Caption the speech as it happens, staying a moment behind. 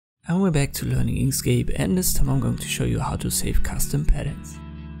And we're back to learning Inkscape, and this time I'm going to show you how to save custom patterns.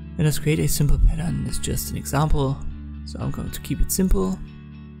 Let us create a simple pattern. It's just an example, so I'm going to keep it simple.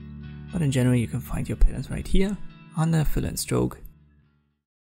 But in general you can find your patterns right here under fill and stroke.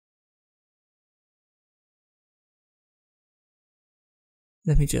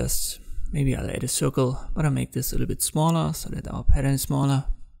 Let me just, maybe I'll add a circle, but I'll make this a little bit smaller so that our pattern is smaller.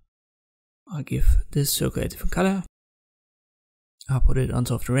 I'll give this circle a different color. I'll put it on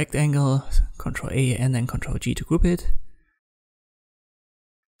top of the rectangle, Ctrl A and then Ctrl G to group it.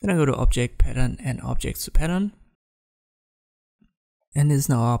 Then I go to Object, Pattern and Objects to Pattern. And this is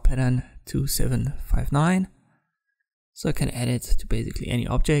now our pattern 2759. So I can add it to basically any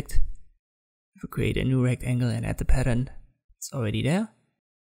object. If I create a new rectangle and add the pattern, it's already there.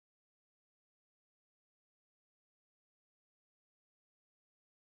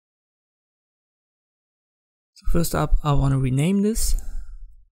 So first up, I want to rename this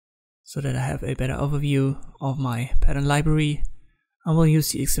so that I have a better overview of my pattern library. I will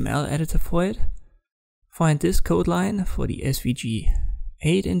use the XML editor for it. Find this code line for the SVG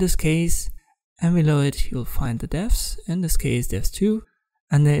 8 in this case, and below it you'll find the defs, in this case defs 2,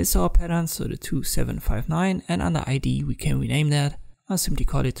 and there is our pattern, so the 2759, and under ID we can rename that. I'll simply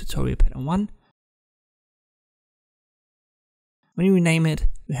call it tutorial pattern 1. When you rename it,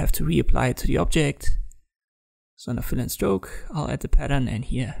 we have to reapply it to the object. So under fill and stroke, I'll add the pattern, and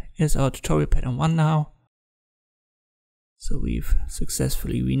here is our tutorial pattern 1 now. So we've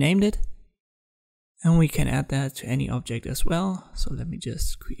successfully renamed it. And we can add that to any object as well. So let me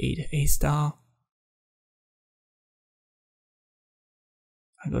just create a star.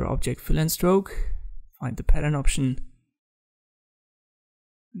 I go to Object, Fill and Stroke, find the pattern option.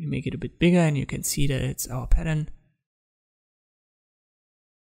 We make it a bit bigger and you can see that it's our pattern.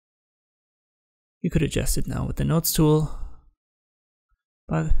 You could adjust it now with the nodes tool,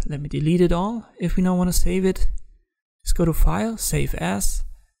 but let me delete it all. If we now want to save it, just go to File, Save As,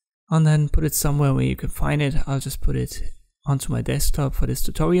 and then put it somewhere where you can find it. I'll just put it onto my desktop for this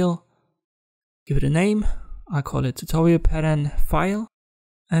tutorial. Give it a name. I'll call it tutorial pattern file,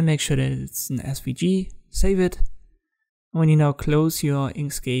 and make sure that it's an SVG. Save it. When you now close your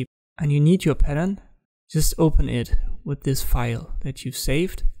Inkscape and you need your pattern, just open it with this file that you've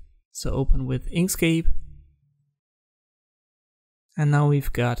saved. So open with Inkscape, and now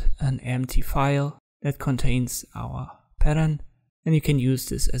we've got an empty file that contains our pattern, and you can use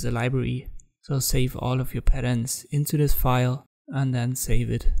this as a library. So save all of your patterns into this file and then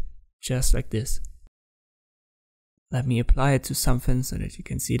save it just like this. Let me apply it to something so that you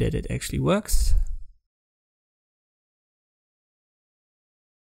can see that it actually works.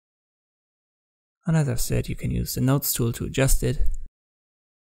 And as I've said, you can use the nodes tool to adjust it.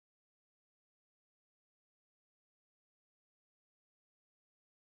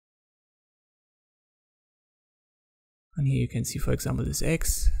 And here you can see, for example, this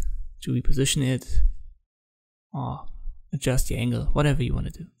X, to reposition it, or adjust the angle, whatever you want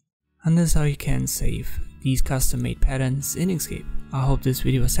to do. And this is how you can save these custom made patterns in Inkscape. I hope this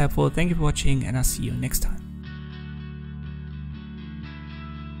video was helpful. Thank you for watching, and I'll see you next time.